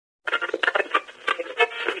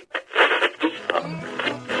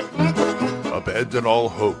Abandon all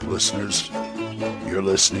hope, listeners. You're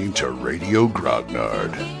listening to Radio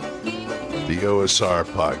Grognard, the OSR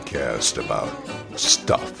podcast about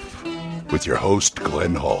stuff, with your host,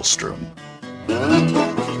 Glenn Hallstrom.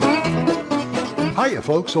 Hiya,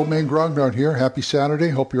 folks. Old Man Grognard here. Happy Saturday.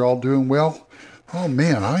 Hope you're all doing well. Oh,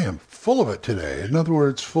 man, I am full of it today. In other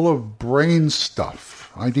words, full of brain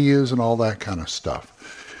stuff, ideas and all that kind of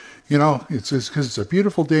stuff. You know, it's because it's a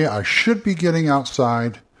beautiful day. I should be getting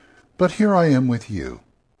outside, but here I am with you.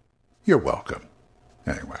 You're welcome.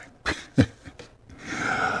 Anyway,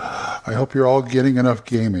 I hope you're all getting enough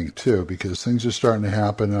gaming, too, because things are starting to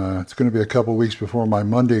happen. It's going to be a couple weeks before my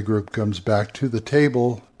Monday group comes back to the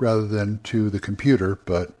table rather than to the computer,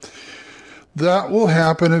 but that will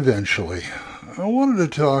happen eventually. I wanted to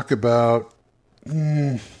talk about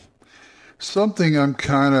something I'm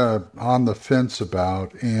kind of on the fence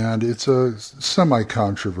about, and it's a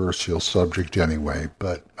semi-controversial subject anyway,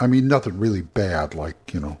 but, I mean, nothing really bad, like,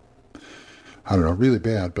 I don't know, really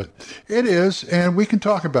bad, but it is, and we can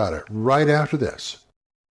talk about it right after this.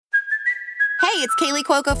 Hey, it's Kaylee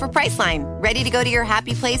Cuoco for Priceline. Ready to go to your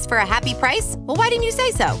happy place for a happy price? Well, why didn't you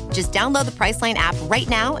say so? Just download the Priceline app right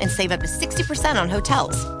now and save up to 60% on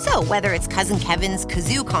hotels. So whether it's Cousin Kevin's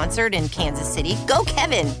Kazoo Concert in Kansas City, go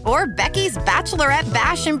Kevin, or Becky's Bachelorette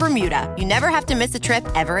Bash in Bermuda, you never have to miss a trip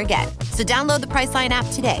ever again. So download the Priceline app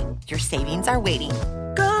today. Your savings are waiting.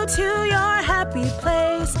 Go to your happy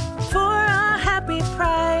place for a happy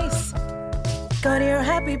price. Go to your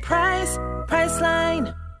happy price,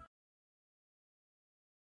 Priceline.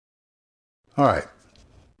 All right.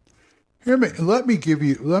 Let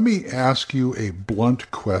me ask you a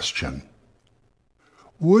blunt question.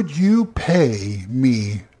 Would you pay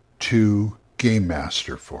me to game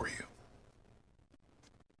master for you?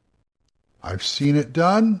 I've seen it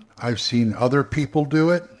done. I've seen other people do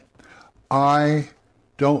it. I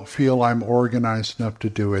don't feel I'm organized enough to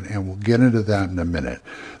do it, and we'll get into that in a minute.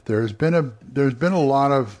 There's been a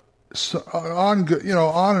lot of on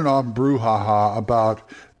and off brouhaha about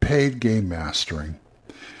paid game mastering.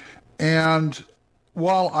 And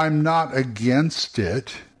while I'm not against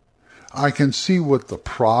it, I can see what the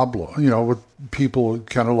problem, what people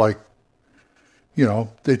kind of like,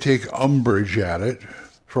 they take umbrage at it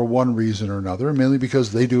for one reason or another, mainly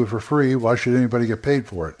because they do it for free. Why should anybody get paid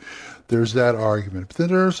for it? There's that argument. But then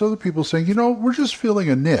there's other people saying, we're just filling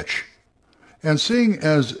a niche. And seeing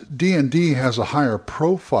as D&D has a higher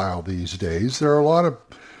profile these days, there are a lot of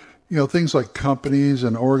things like companies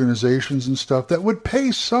and organizations and stuff that would pay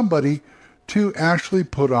somebody to actually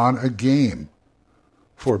put on a game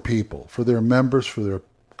for people, for their members, for their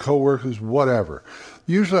coworkers, whatever.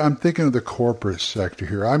 Usually I'm thinking of the corporate sector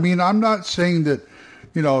here. I mean, I'm not saying that,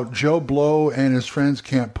 Joe Blow and his friends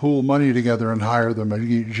can't pool money together and hire them a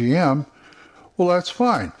GM. Well, that's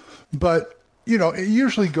fine. But, it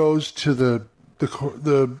usually goes to the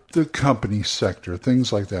company sector,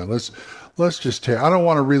 things like that. Let's just take, I don't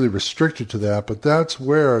want to really restrict it to that, but that's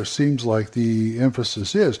where it seems like the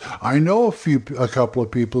emphasis is. I know a couple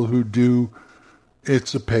of people who do,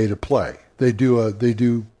 it's a pay to play. They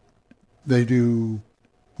do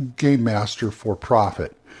game master for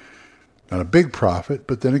profit. Not a big profit,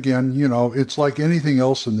 but then again, it's like anything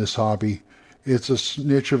else in this hobby. It's a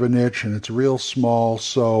niche of a niche, and it's real small,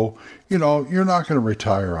 so, you're not going to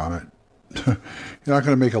retire on it. You're not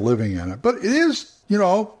going to make a living in it. But it is,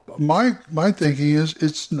 my thinking is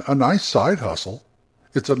it's a nice side hustle.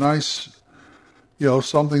 It's a nice,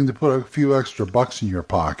 something to put a few extra bucks in your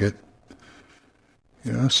pocket.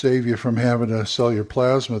 Save you from having to sell your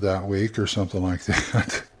plasma that week or something like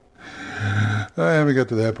that. I haven't got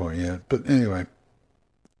to that point yet. But anyway,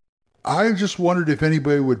 I just wondered if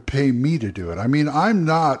anybody would pay me to do it. I mean, I'm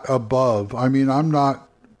not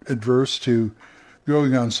adverse to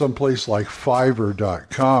going on someplace like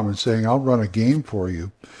Fiverr.com and saying, I'll run a game for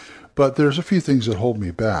you. But there's a few things that hold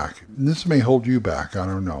me back. And this may hold you back. I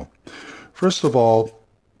don't know. First of all,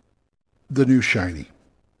 the new shiny.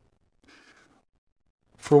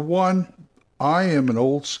 For one, I am an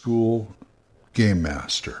old school game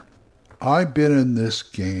master. I've been in this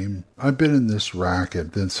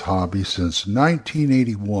racket, this hobby since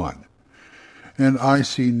 1981. And I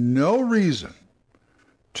see no reason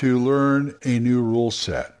to learn a new rule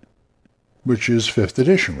set, which is 5th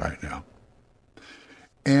edition right now.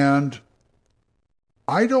 And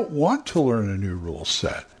I don't want to learn a new rule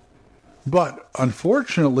set. But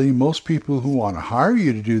unfortunately, most people who want to hire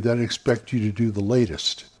you to do that expect you to do the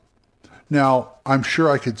latest. Now, I'm sure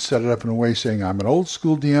I could set it up in a way saying, I'm an old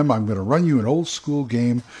school DM, I'm going to run you an old school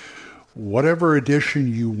game. Whatever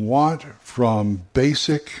edition you want, from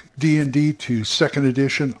basic D&D to 2nd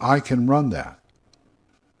edition, I can run that.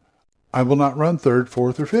 I will not run third,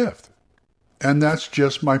 fourth, or fifth. And that's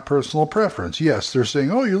just my personal preference. Yes, they're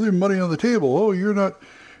saying, oh, you're leaving money on the table. Oh, you're not,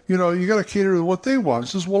 you got to cater to what they want. It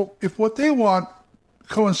says, well, if what they want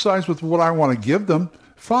coincides with what I want to give them,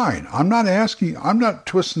 fine. I'm not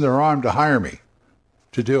twisting their arm to hire me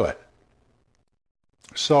to do it.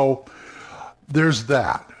 So there's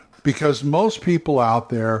that, because most people out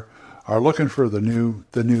there are looking for the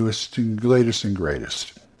newest, latest, and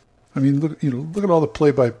greatest. I mean, look at all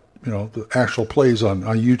the the actual plays on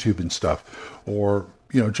YouTube and stuff, or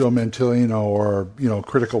Joe Mantelino, or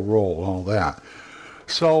Critical Role and all that.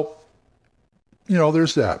 So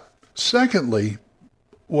there's that. Secondly,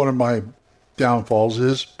 one of my downfalls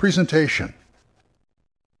is presentation.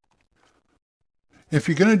 If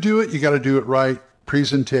you're going to do it, you got to do it right.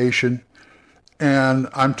 Presentation, and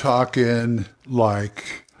I'm talking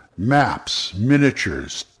like maps,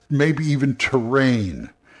 miniatures, maybe even terrain,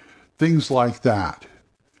 things like that.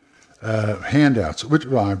 Handouts,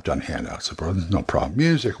 I've done handouts, no problem.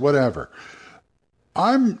 Music, whatever.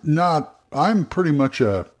 I'm pretty much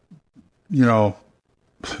I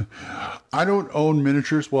don't own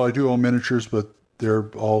miniatures. Well, I do own miniatures, but they're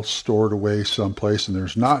all stored away someplace, and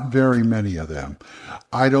there's not very many of them.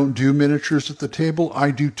 I don't do miniatures at the table.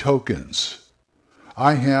 I do tokens.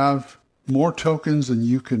 I have more tokens than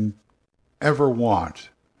you can ever want.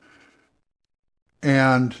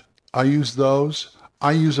 And I use those.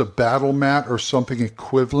 I use a battle mat or something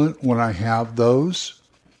equivalent when I have those.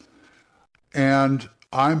 And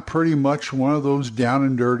I'm pretty much one of those down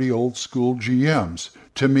and dirty old school GMs.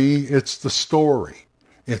 To me, it's the story.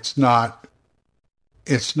 It's not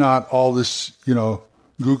all this,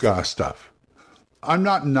 Guga stuff. I'm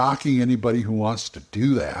not knocking anybody who wants to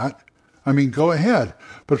do that. I mean, go ahead.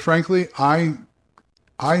 But frankly, I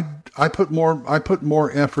put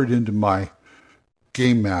more effort into my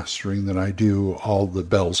game mastering than I do all the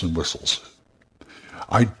bells and whistles.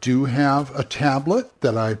 I do have a tablet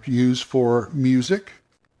that I use for music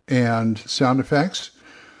and sound effects,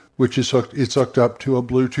 which is hooked up to a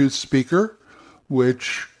Bluetooth speaker,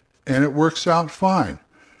 and it works out fine.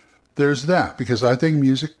 There's that, because I think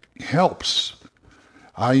music helps.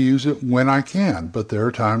 I use it when I can, but there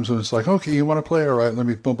are times when it's like, okay, you want to play? All right, let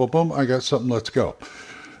me boom, boom, boom. I got something. Let's go.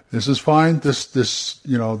 This is fine. This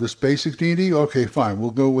basic D&D. Okay, fine.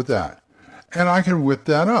 We'll go with that. And I can whip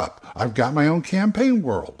that up. I've got my own campaign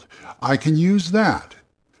world. I can use that.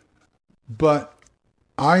 But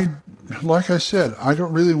like I said, I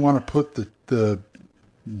don't really want to put the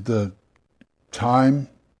time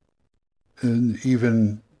and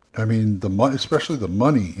even, the money, especially the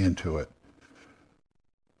money into it.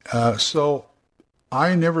 So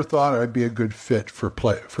I never thought I'd be a good fit for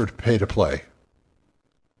pay to play,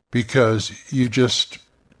 because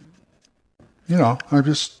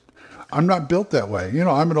I'm not built that way.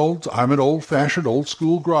 I'm an old fashioned, old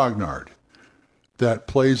school grognard that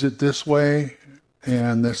plays it this way,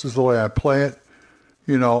 and this is the way I play it.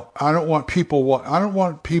 I don't want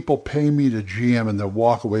people paying me to GM and then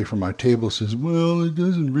walk away from my table and says, well, it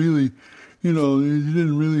doesn't really, you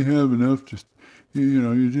didn't really have enough to,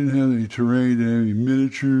 you didn't have any terrain, any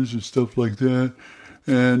miniatures and stuff like that.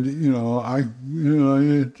 And, I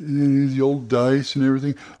had the old dice and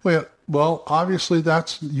everything. Well, obviously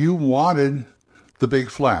you wanted the big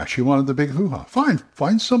flash. You wanted the big hoo-ha. Fine,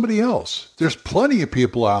 find somebody else. There's plenty of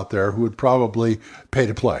people out there who would probably pay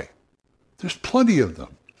to play. There's plenty of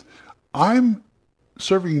them. I'm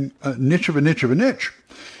serving a niche of a niche of a niche,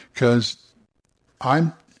 because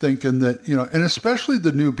I'm thinking that, and especially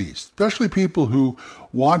the newbies, especially people who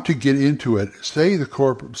want to get into it, say a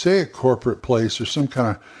corporate place or some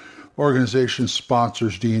kind of organization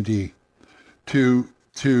sponsors D&D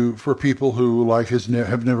for people who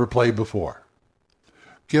have never played before.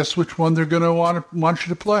 Guess which one they're going to want you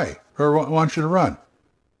to play or want you to run?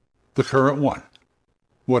 The current one,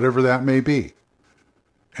 whatever that may be.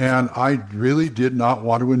 And I really did not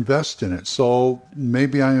want to invest in it. So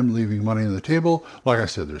maybe I am leaving money on the table. Like I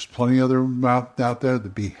said, there's plenty of other out there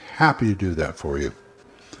that'd be happy to do that for you.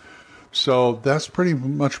 So that's pretty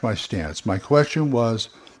much my stance. My question was,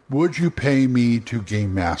 would you pay me to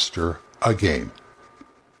game master a game?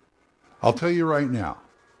 I'll tell you right now.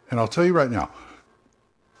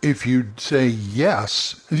 If you say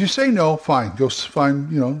yes, if you say no, fine. Go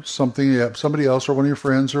find, somebody else or one of your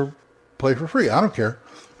friends, or play for free. I don't care.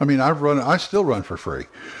 I still run for free.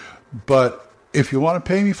 But if you want to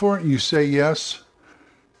pay me for it and you say yes,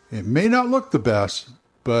 it may not look the best,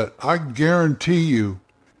 but I guarantee you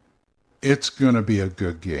it's going to be a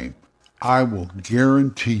good game. I will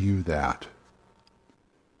guarantee you that.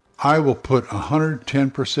 I will put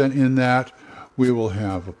 110% in that. We will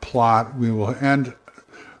have a plot. And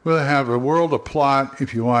We'll have a world of plot.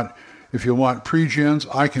 If you want pre-gens,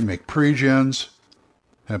 I can make pre-gens.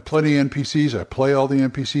 I have plenty of NPCs. I play all the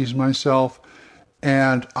NPCs myself.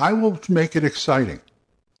 And I will make it exciting.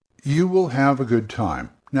 You will have a good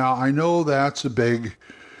time. Now, I know that's a big,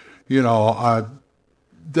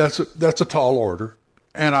 that's a tall order.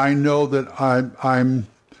 And I know that I'm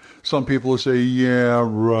some people will say, yeah,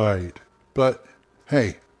 right. But,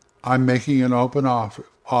 hey, I'm making an open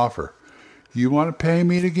offer. You want to pay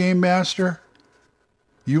me to Game Master?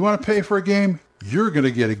 You want to pay for a game? You're going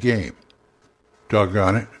to get a game.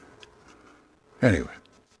 Doggone it. Anyway.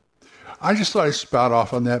 I just thought I'd spout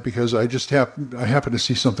off on that because I happened to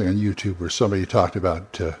see something on YouTube where somebody talked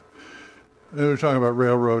about, they were talking about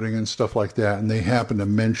railroading and stuff like that, and they happened to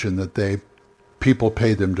mention that people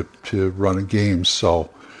paid them to run games,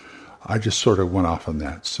 so I just sort of went off on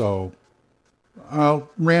that. So I'll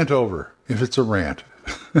rant over if it's a rant.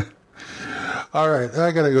 All right,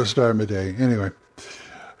 I got to go start my day. Anyway,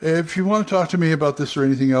 if you want to talk to me about this or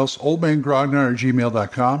anything else,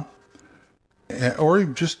 oldmangrognard@gmail.com. Or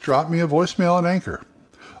just drop me a voicemail on Anchor.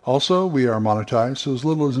 Also, we are monetized, so as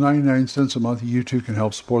little as 99 cents a month, you too can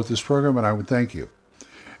help support this program, and I would thank you.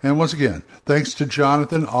 And once again, thanks to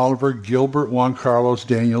Jonathan, Oliver, Gilbert, Juan Carlos,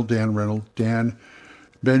 Daniel, Dan Reynolds, Dan,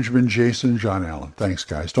 Benjamin, Jason, John Allen. Thanks,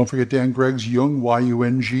 guys. Don't forget Dan Gregg's Jung,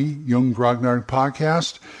 Y-U-N-G, Jung Grognard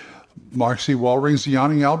Podcast, Mark C. Walring's The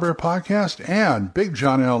Yawning Albert Podcast, and Big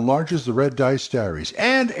John Allen Large's The Red Dice Diaries,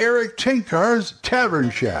 and Eric Tinkar's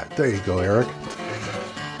Tavern Chat. There you go, Eric.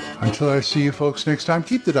 Until I see you folks next time,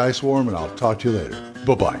 keep the dice warm, and I'll talk to you later.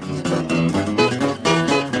 Bye-bye.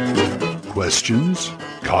 Questions?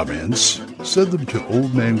 Comments? Send them to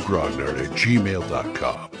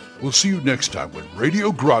oldmangrognard@gmail.com. We'll see you next time when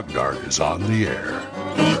Radio Grognard is on the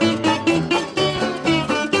air.